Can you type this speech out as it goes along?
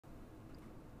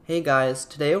Hey guys,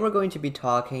 today we're going to be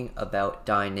talking about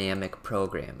dynamic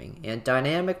programming. And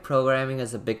dynamic programming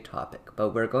is a big topic,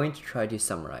 but we're going to try to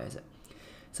summarize it.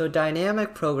 So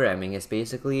dynamic programming is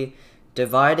basically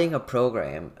dividing a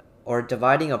program or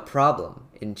dividing a problem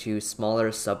into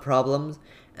smaller subproblems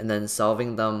and then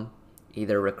solving them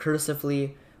either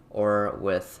recursively or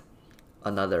with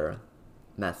another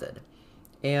method.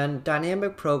 And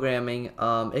dynamic programming,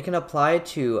 it can apply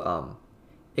to,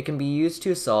 it can be used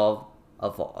to solve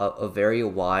a very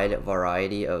wide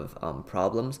variety of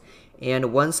problems.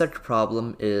 And one such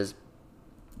problem is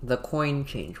the coin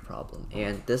change problem.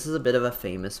 And this is a bit of a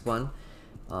famous one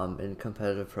in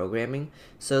competitive programming.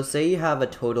 So say you have a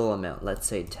total amount, let's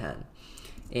say 10,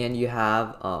 and you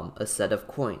have a set of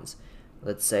coins,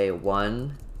 let's say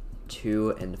 1,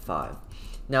 2, and 5.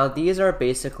 Now these are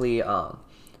basically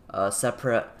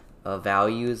separate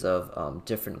values of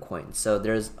different coins. So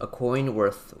there's a coin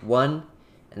worth 1,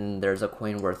 and there's a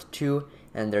coin worth 2,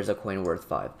 and there's a coin worth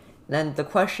 5. And then the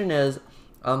question is,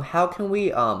 how can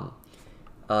we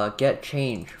get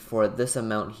change for this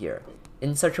amount here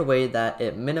in such a way that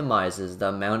it minimizes the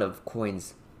amount of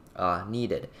coins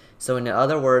needed? So in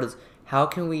other words, how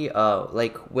can we,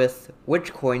 like with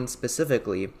which coin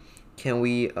specifically, can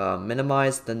we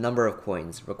minimize the number of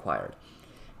coins required?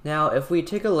 Now, if we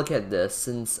take a look at this,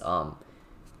 since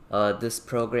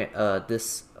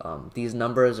these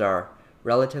numbers are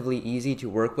relatively easy to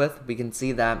work with, we can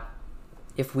see that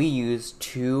if we use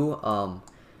 2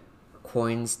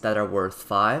 coins that are worth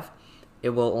 5, it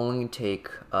will only take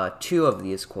 2 of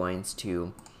these coins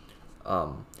to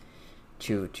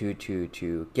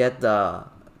get the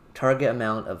target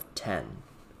amount of 10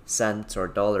 cents or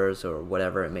dollars or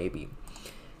whatever it may be.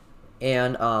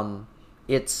 And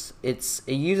it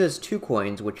uses 2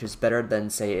 coins, which is better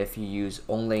than, say, if you use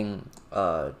only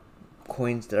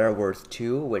coins that are worth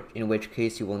 2, in which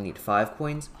case you will need 5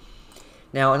 coins.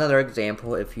 Now another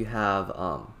example, if you have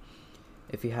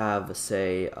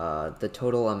say the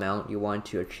total amount you want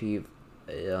to achieve,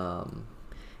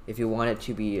 if you want it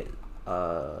to be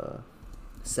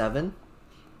 7,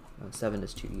 7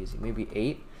 is too easy, maybe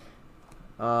 8.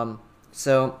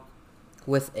 So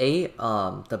with 8,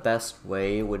 the best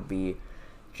way would be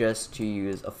just to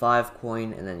use a 5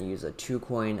 coin and then use a 2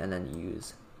 coin and then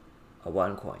use a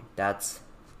 1 coin.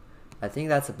 I think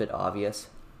that's a bit obvious,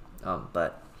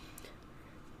 but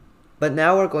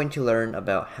now we're going to learn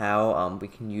about how we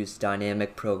can use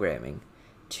dynamic programming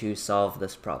to solve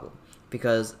this problem.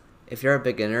 Because if you're a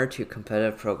beginner to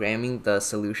competitive programming, the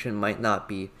solution might not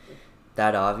be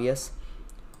that obvious.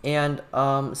 And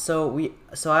so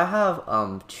I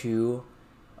have 2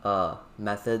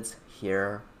 methods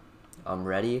here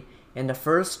ready, and the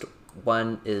first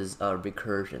one is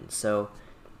recursion. So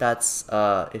that's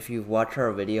if you've watched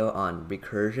our video on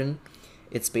recursion,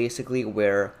 it's basically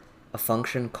where a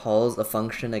function calls a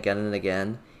function again and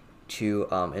again to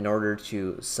in order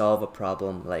to solve a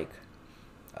problem, like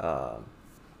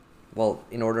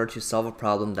in order to solve a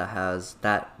problem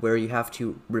where you have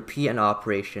to repeat an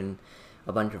operation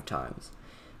a bunch of times.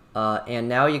 And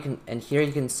now here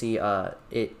you can see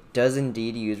it does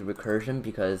indeed use recursion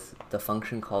because the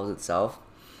function calls itself.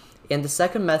 And the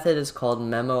second method is called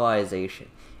memoization.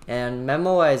 And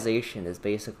memoization is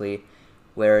basically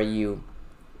where you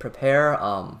prepare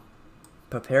an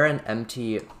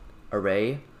empty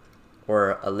array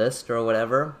or a list or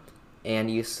whatever,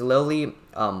 and you slowly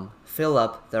fill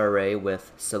up the array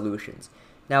with solutions.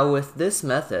 Now with this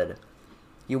method,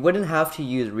 you wouldn't have to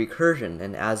use recursion,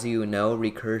 and as you know,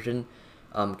 recursion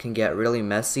can get really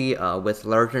messy. With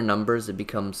larger numbers, it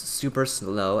becomes super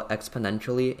slow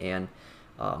exponentially, and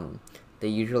they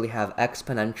usually have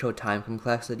exponential time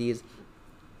complexities.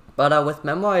 But with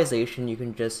memoization, you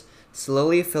can just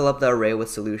slowly fill up the array with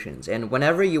solutions. And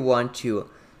whenever you want to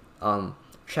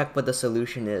check what the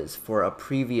solution is for a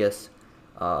previous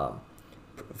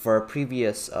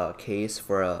case,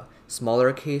 for a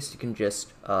smaller case, you can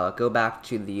just go back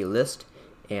to the list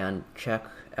and check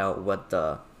out what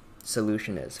the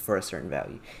solution is for a certain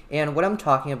value. And what I'm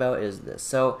talking about is this.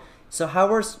 So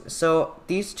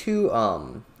these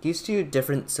two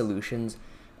different solutions,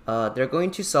 they're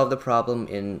going to solve the problem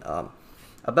in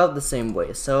about the same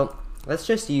way. So let's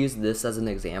just use this as an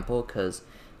example because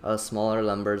smaller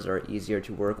numbers are easier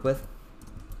to work with.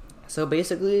 So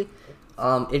basically,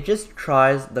 it just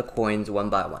tries the coins one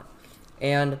by one,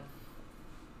 and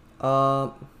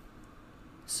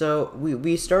so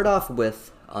we start off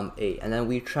with 8, and then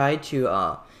we try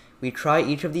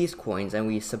each of these coins and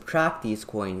we subtract these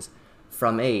coins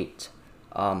from 8,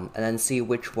 and then see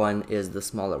which one is the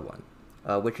smaller one,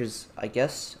 which is, I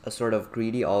guess, a sort of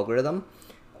greedy algorithm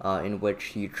in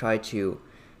which you try to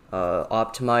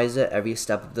optimize it every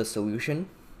step of the solution.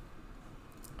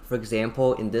 For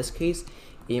example, in this case,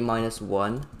 a minus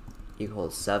 1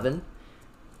 equals 7,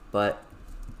 but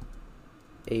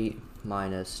 8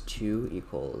 minus 2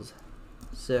 equals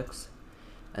 6,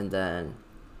 and then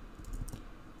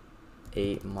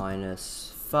 8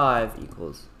 minus 5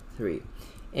 equals 3.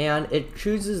 And it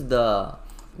chooses the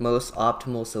most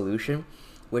optimal solution,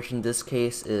 which in this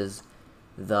case is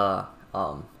the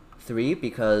 3,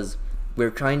 because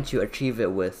we're trying to achieve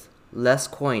it with less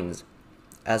coins,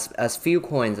 as few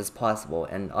coins as possible.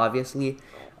 And obviously,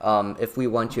 if we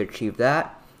want to achieve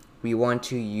that, we want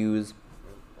to use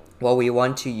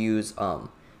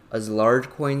as large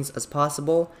coins as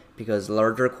possible, because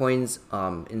larger coins,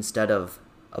 instead of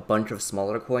a bunch of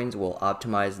smaller coins, will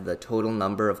optimize the total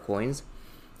number of coins,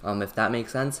 if that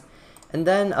makes sense. And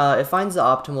then it finds the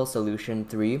optimal solution,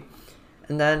 3,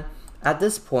 and then at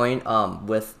this point,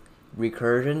 with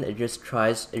recursion, it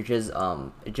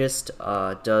just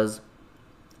does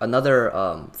another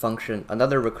function,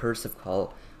 another recursive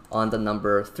call on the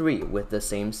number 3 with the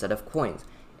same set of coins,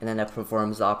 and then it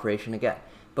performs the operation again.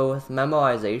 But with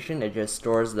memoization, it just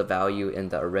stores the value in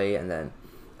the array, and then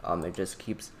it just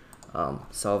keeps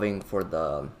solving for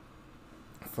the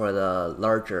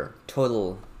larger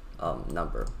total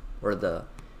number, or the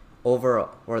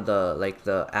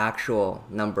actual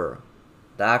number,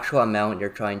 the actual amount you're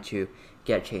trying to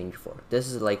get change for. This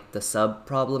is like the sub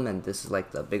problem, and this is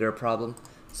like the bigger problem,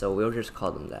 so we'll just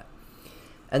call them that.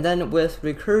 And then with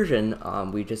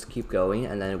recursion, we just keep going,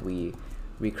 and then we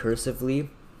recursively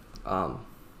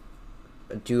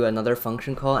do another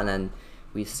function call, and then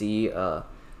we see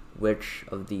which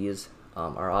of these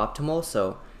are optimal.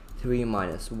 So 3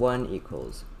 minus 1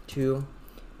 equals 2,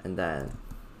 and then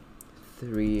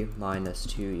 3 minus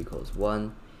 2 equals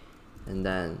 1, and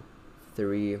then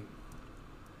 3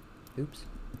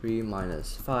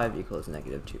 minus 5 equals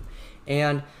negative 2.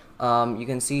 And you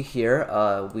can see here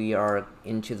we are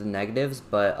into the negatives,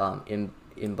 but in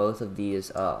both of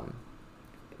these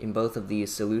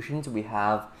solutions, we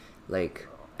have like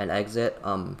an exit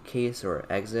case, or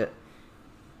an exit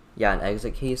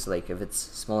case. Like if it's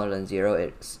smaller than 0,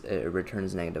 it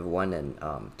returns negative 1 and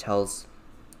tells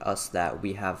us that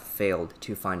we have failed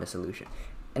to find a solution.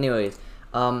 Anyways,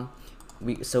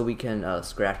 we can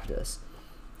scratch this.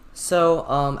 So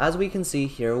as we can see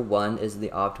here, 1 is the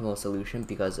optimal solution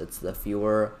because it's the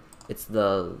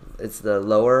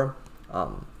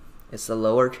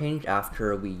lower change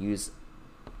after we use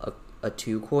a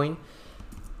 2 coin.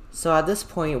 So at this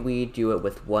point, we do it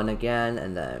with 1 again,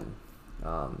 and then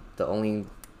the only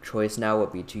choice now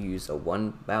would be to use a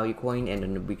 1 value coin, and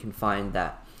then we can find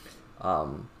that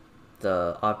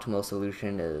the optimal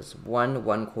solution is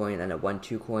 1 coin, and a 1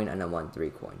 2 coin, and a 1 3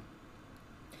 coin.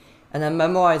 And then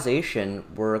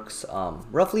memoization works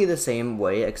roughly the same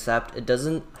way, except it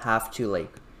doesn't have to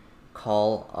like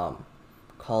call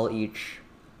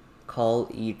the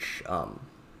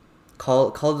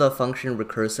function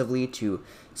recursively to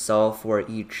solve for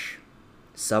each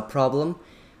subproblem.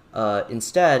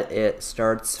 Instead, it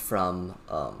starts from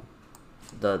the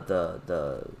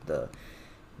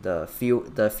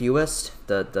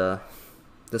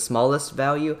smallest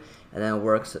value, and then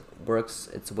works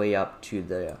its way up to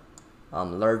the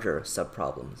larger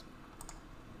subproblems.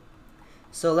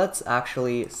 So let's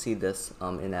actually see this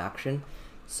in action.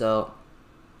 So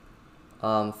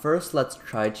first, let's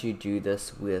try to do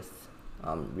this with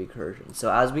recursion.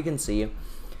 So as we can see,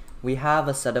 we have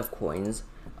a set of coins,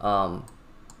 a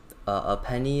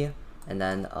penny, and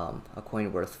then a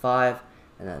coin worth 5,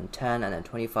 and then 10, and then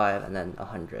 25, and then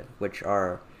 100, which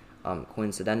are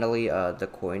coincidentally the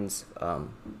coins,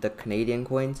 the Canadian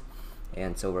coins.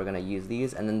 And so we're going to use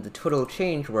these, and then the total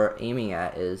change we're aiming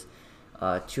at is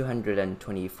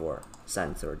 224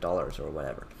 cents or dollars or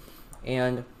whatever.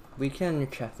 And we can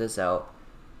check this out.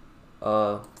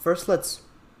 First let's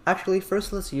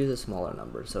use a smaller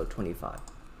number, so 25.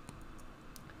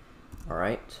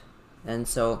 Alright, and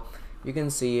so you can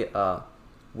see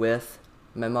with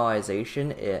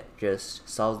memoization, it just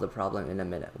solves the problem in a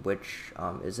minute, which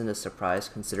isn't a surprise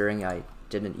considering I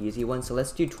did an easy one. So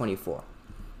let's do 24.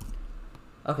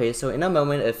 Okay, so in a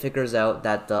moment it figures out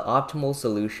that the optimal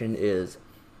solution is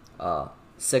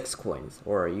 6 coins,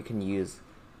 or you can use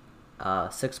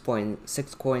 6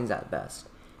 coins at best,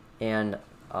 and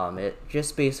it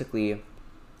just basically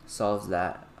solves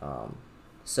that.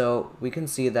 So we can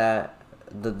see that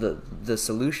the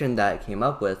solution that it came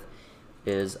up with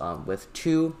is with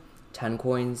 2 10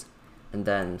 coins and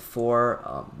then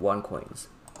 4 1 coins.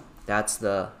 That's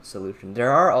the solution.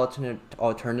 There are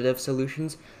alternative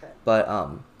solutions, but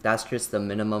that's just the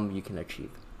minimum you can achieve.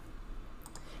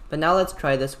 But now let's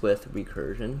try this with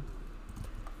recursion.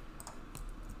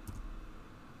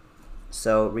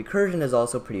 So recursion is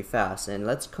also pretty fast, and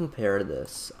let's compare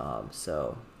this.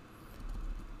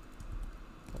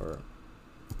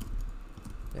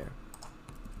 There.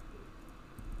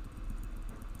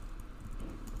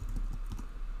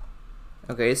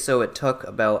 Okay, so it took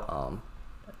about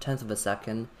a tenth of a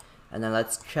second, and then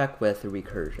let's check with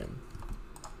recursion.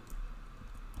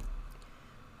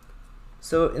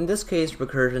 So in this case,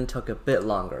 recursion took a bit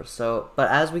longer. But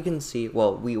as we can see,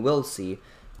 well, we will see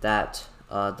that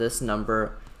this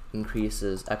number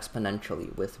increases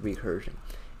exponentially with recursion.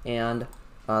 And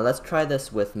let's try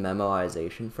this with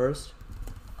memoization first.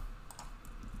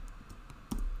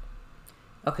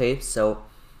 Okay, so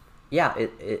yeah,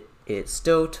 it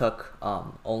still took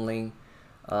only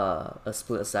a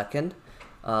split second,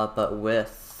 but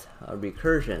with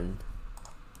recursion,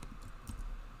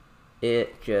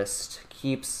 it just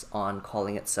keeps on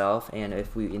calling itself, and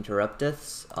if we interrupt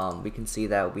this, we can see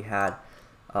that we had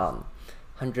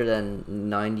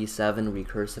 197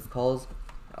 recursive calls,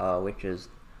 which is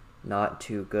not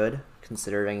too good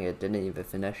considering it didn't even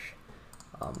finish.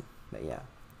 But yeah.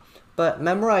 But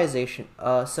memorization,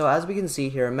 so as we can see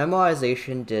here,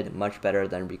 memoization did much better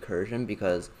than recursion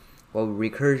because, well,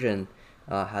 recursion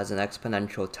has an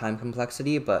exponential time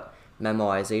complexity, but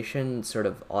memoization sort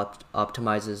of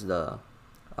optimizes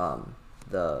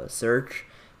the search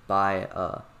by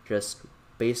just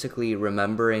basically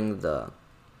remembering the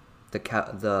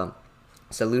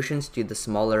solutions to the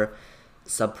smaller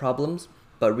subproblems.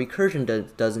 But recursion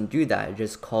doesn't do that. It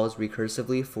just calls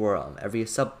recursively for every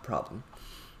subproblem.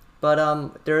 But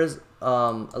there's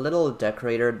a little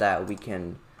decorator that we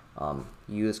can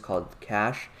use called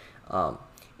cache,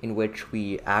 in which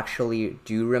we actually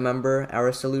do remember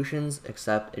our solutions,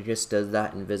 except it just does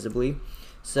that invisibly.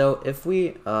 So if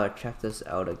we check this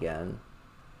out again,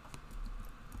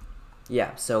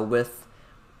 yeah, so with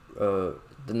the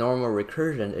normal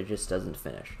recursion, it just doesn't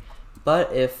finish.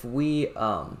 But if we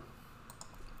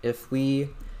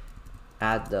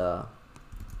add the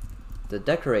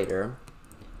decorator,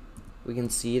 we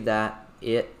can see that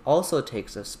it also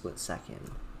takes a split second.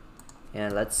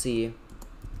 And let's see.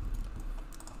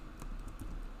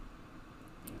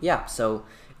 Yeah, so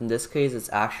in this case, it's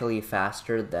actually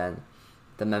faster than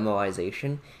the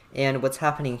memoization. And what's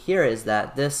happening here is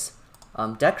that this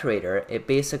decorator, it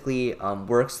basically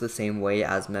works the same way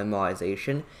as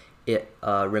memoization. It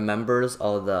remembers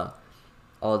all the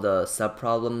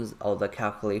subproblems, all the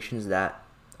calculations that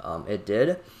it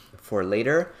did for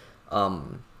later,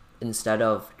 instead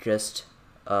of just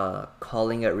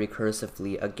calling it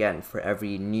recursively again for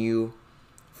every new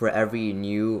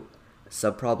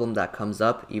subproblem that comes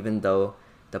up, even though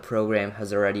the program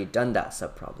has already done that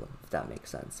subproblem, if that makes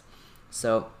sense.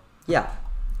 So yeah,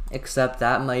 except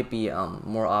that might be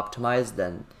more optimized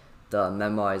than the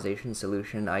memoization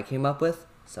solution I came up with.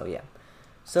 So yeah.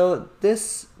 So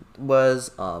this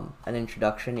was an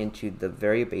introduction into the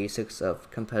very basics of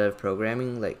competitive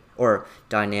programming, or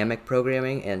dynamic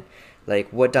programming, and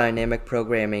what dynamic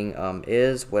programming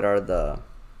is, what are the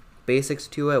basics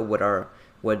to it,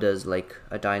 what does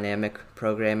a dynamic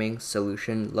programming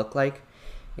solution look like,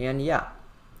 and yeah,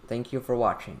 thank you for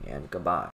watching, and goodbye.